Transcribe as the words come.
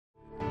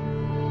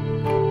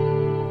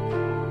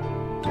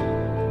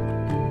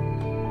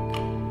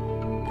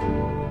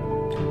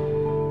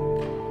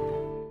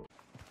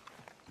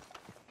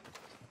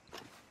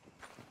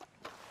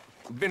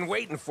been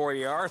waiting for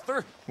you,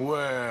 Arthur.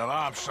 Well,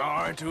 I'm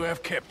sorry to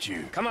have kept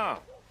you. Come on,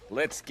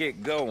 let's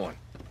get going.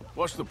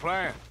 What's the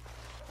plan?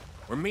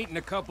 We're meeting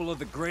a couple of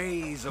the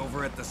Greys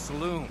over at the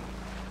saloon.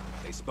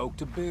 They spoke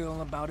to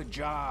Bill about a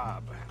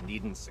job,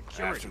 needing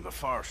security. After the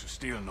farce of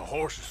stealing the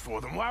horses for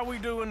them, why are we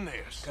doing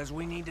this? Because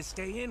we need to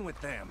stay in with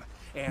them,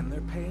 and they're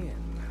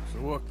paying.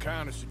 So what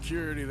kind of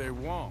security they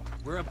want?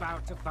 We're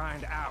about to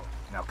find out.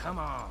 Now come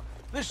on.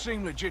 This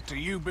seem legit to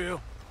you,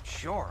 Bill?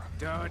 Sure.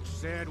 Dutch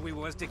said we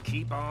was to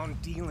keep on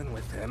dealing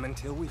with them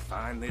until we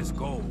find this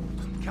gold.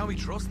 Can we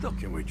trust them?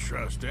 Can we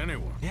trust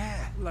anyone?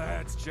 Yeah.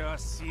 Let's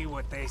just see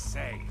what they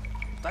say.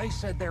 They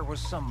said there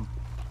was some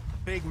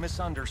big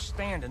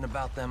misunderstanding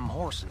about them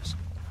horses.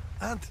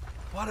 And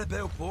what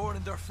about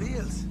boring their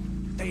fields?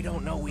 They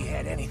don't know we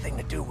had anything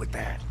to do with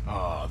that.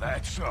 Oh,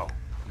 that's so.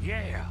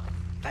 Yeah.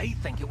 They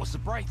think it was the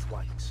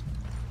Braithwaites.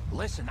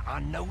 Listen, I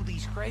know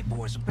these Grey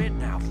boys a bit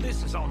now.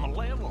 This is on the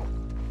level.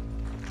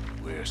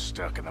 We're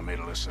stuck in the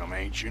middle of some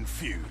ancient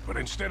feud, but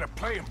instead of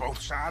playing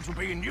both sides, we're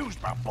being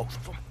used by both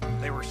of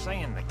them. They were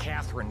saying the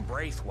Catherine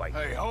Braithwaite.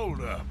 Hey,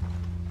 hold up.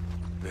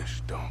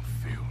 This don't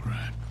feel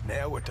right.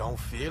 Now it don't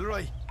feel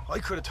right. I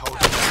could have told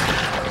you.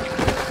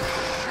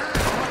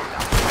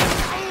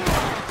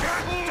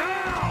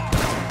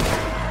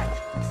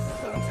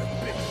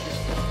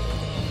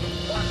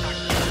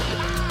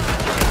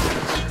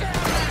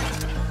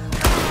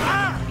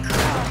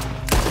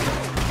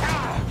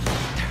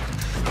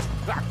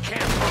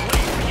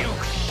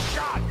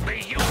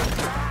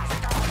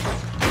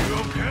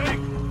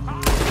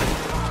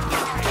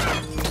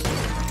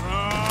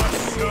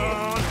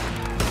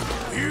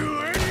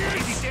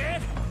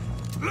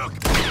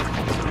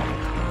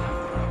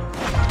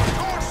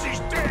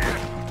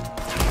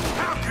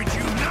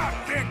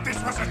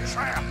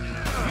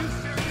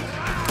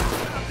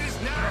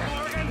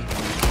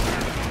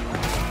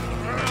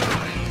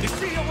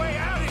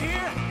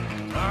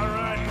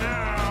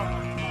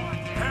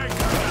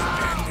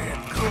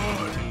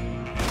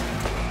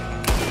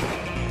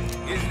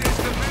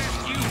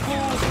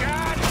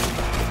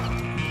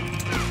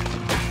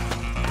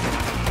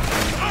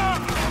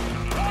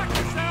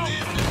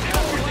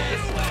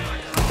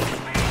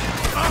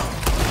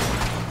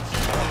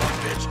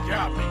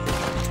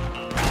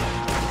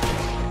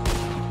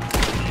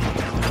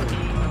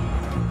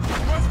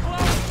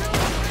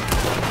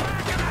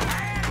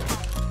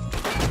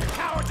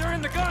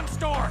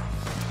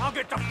 I'll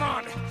get the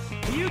front.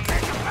 You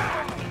take the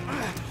back.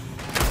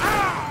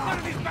 None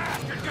of these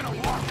bastards gonna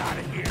walk out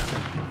of here.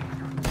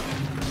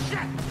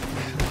 Shit.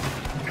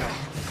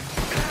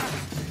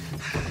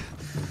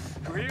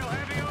 Real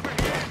heavy over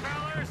here,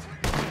 fellas.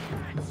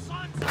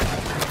 You guys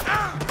are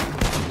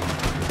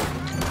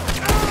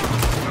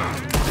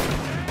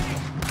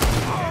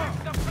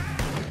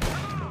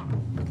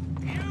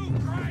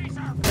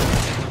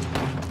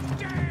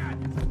dead.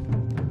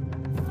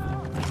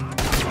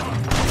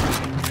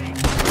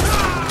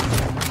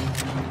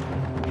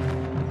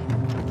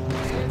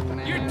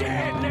 You're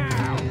dead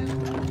now!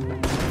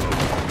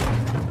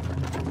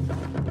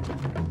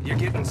 You're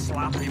getting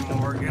sloppy,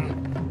 Morgan.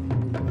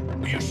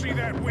 You see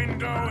that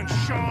window in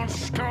Sean's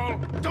skull?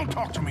 Don't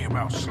talk to me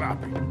about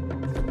sloppy.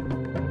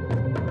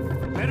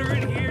 Better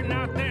in here,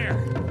 not there.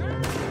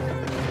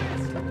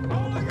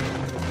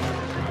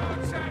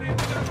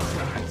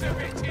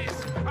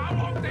 I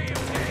want them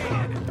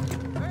dead.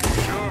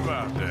 Sure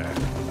about that?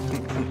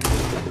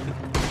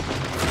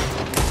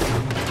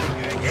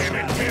 Damn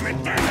it, damn it!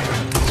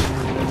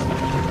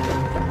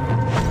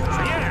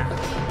 Yeah,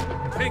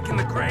 thinking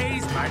the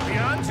Greys might be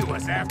onto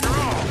us after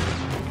all.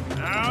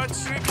 Now it's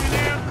sinking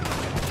in.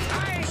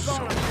 So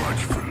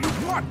much for loot.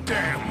 What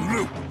damn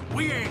loot?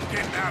 We ain't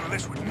getting out of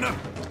this with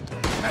nothing.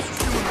 That's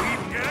assuming we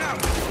even get out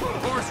of it.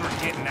 Of course we're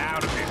getting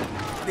out of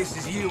it. This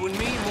is you and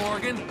me,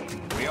 Morgan.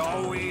 We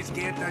always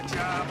get the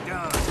job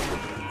done.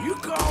 You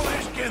call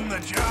this getting the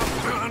job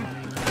done?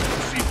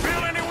 See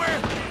Bill anywhere?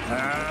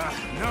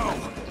 No.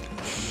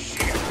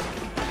 Shit.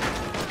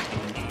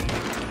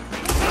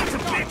 That's a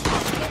bitch.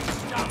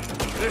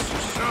 This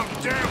is some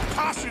damn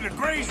posse the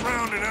Greys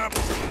rounded up.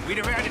 We'd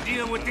have had to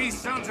deal with these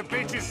sons of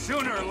bitches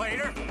sooner or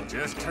later.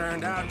 Just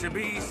turned out to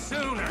be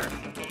sooner.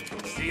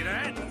 See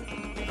that?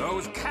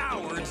 Those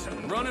cowards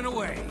running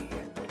away.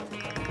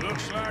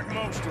 Looks like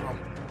most of them.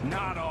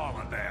 Not all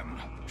of them.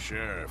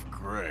 Sheriff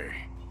Gray.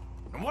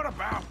 And what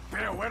about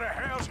Bill? Where the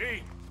hell's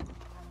he?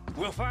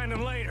 We'll find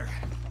him later.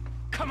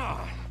 Come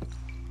on.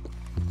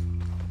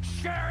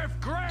 Sheriff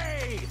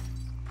Gray!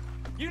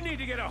 You need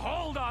to get a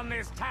hold on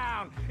this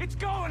town. It's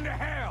going to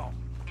hell.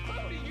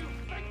 Who do you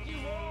think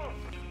you are?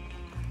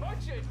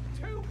 Bunch of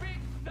two big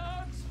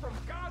thugs from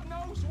God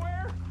knows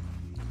where?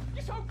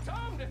 You're so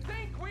dumb to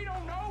think we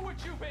don't know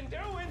what you've been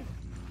doing.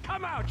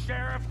 Come out,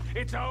 Sheriff.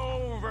 It's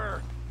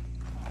over.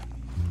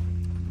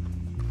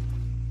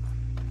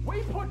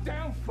 We put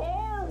down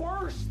far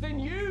worse than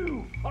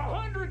you,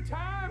 100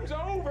 times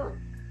over.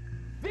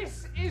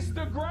 This is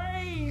the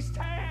Greys'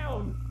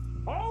 town.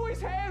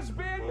 Always has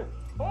been,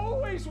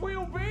 always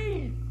will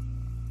be.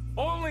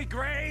 Only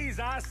Greys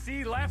I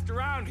see left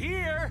around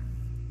here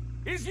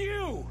is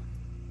you.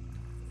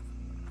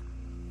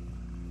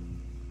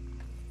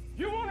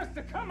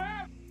 has to come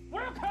out,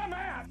 we'll come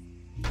out.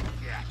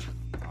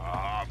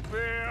 Aw,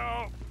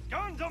 Bill.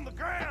 Guns on the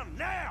ground,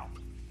 now!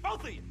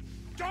 Both of you!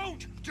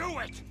 Don't do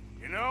it!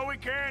 You know we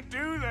can't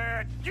do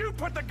that. You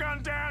put the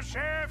gun down,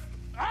 Sheriff!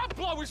 I'll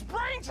blow his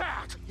brains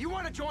out! You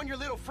want to join your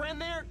little friend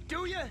there,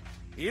 do you?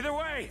 Either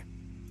way,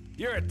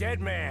 you're a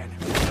dead man.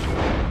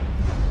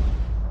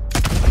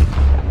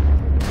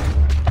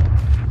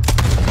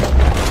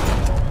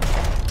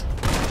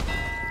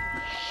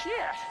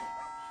 Shit!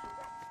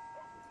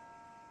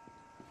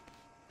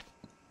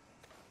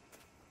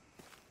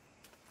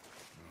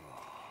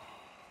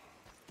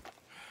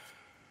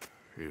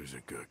 He was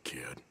a good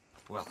kid.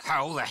 Well,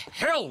 how the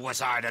hell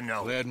was I to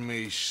know? Let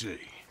me see.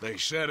 They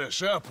set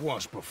us up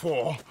once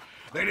before.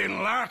 They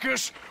didn't like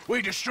us.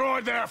 We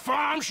destroyed their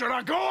farm. Should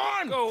I go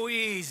on? Go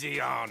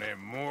easy on him,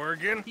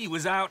 Morgan. He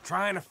was out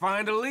trying to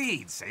find a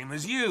lead, same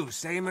as you,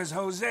 same as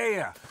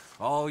Hosea.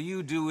 All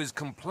you do is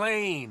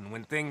complain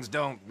when things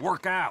don't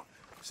work out,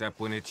 except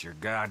when it's your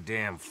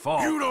goddamn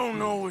fault. You don't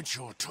know what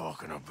you're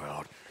talking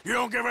about. You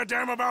don't give a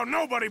damn about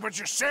nobody but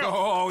yourself.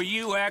 Oh,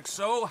 you act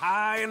so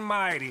high and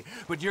mighty,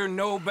 but you're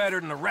no better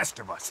than the rest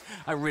of us.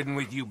 I've ridden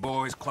with you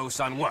boys close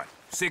on what,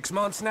 6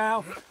 months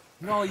now?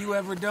 And all you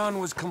ever done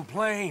was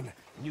complain.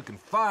 You can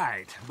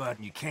fight, but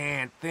you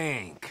can't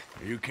think.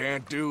 You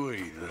can't do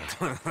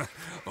either.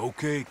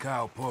 Okay,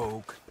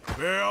 cowpoke.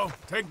 Bill,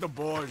 take the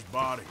boy's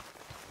body.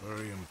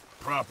 Bury him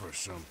proper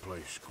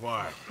someplace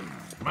quiet.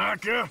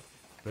 Micah,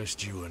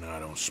 best you and I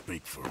don't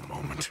speak for a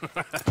moment.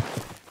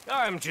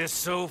 I'm just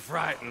so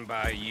frightened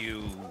by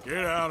you.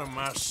 Get out of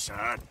my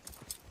sight,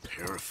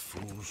 pair of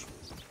fools.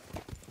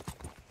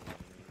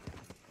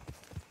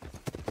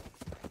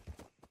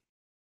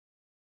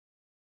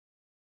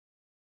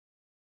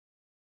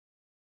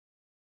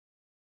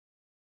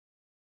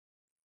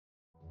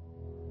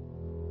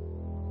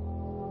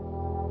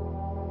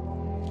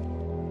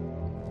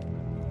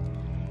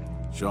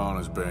 Sean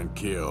has been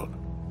killed.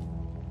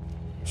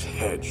 His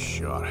head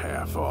shot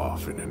half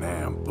off in an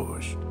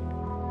ambush.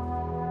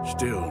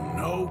 Still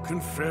no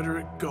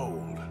Confederate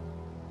gold,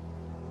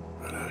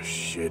 but a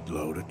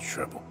shitload of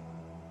trouble.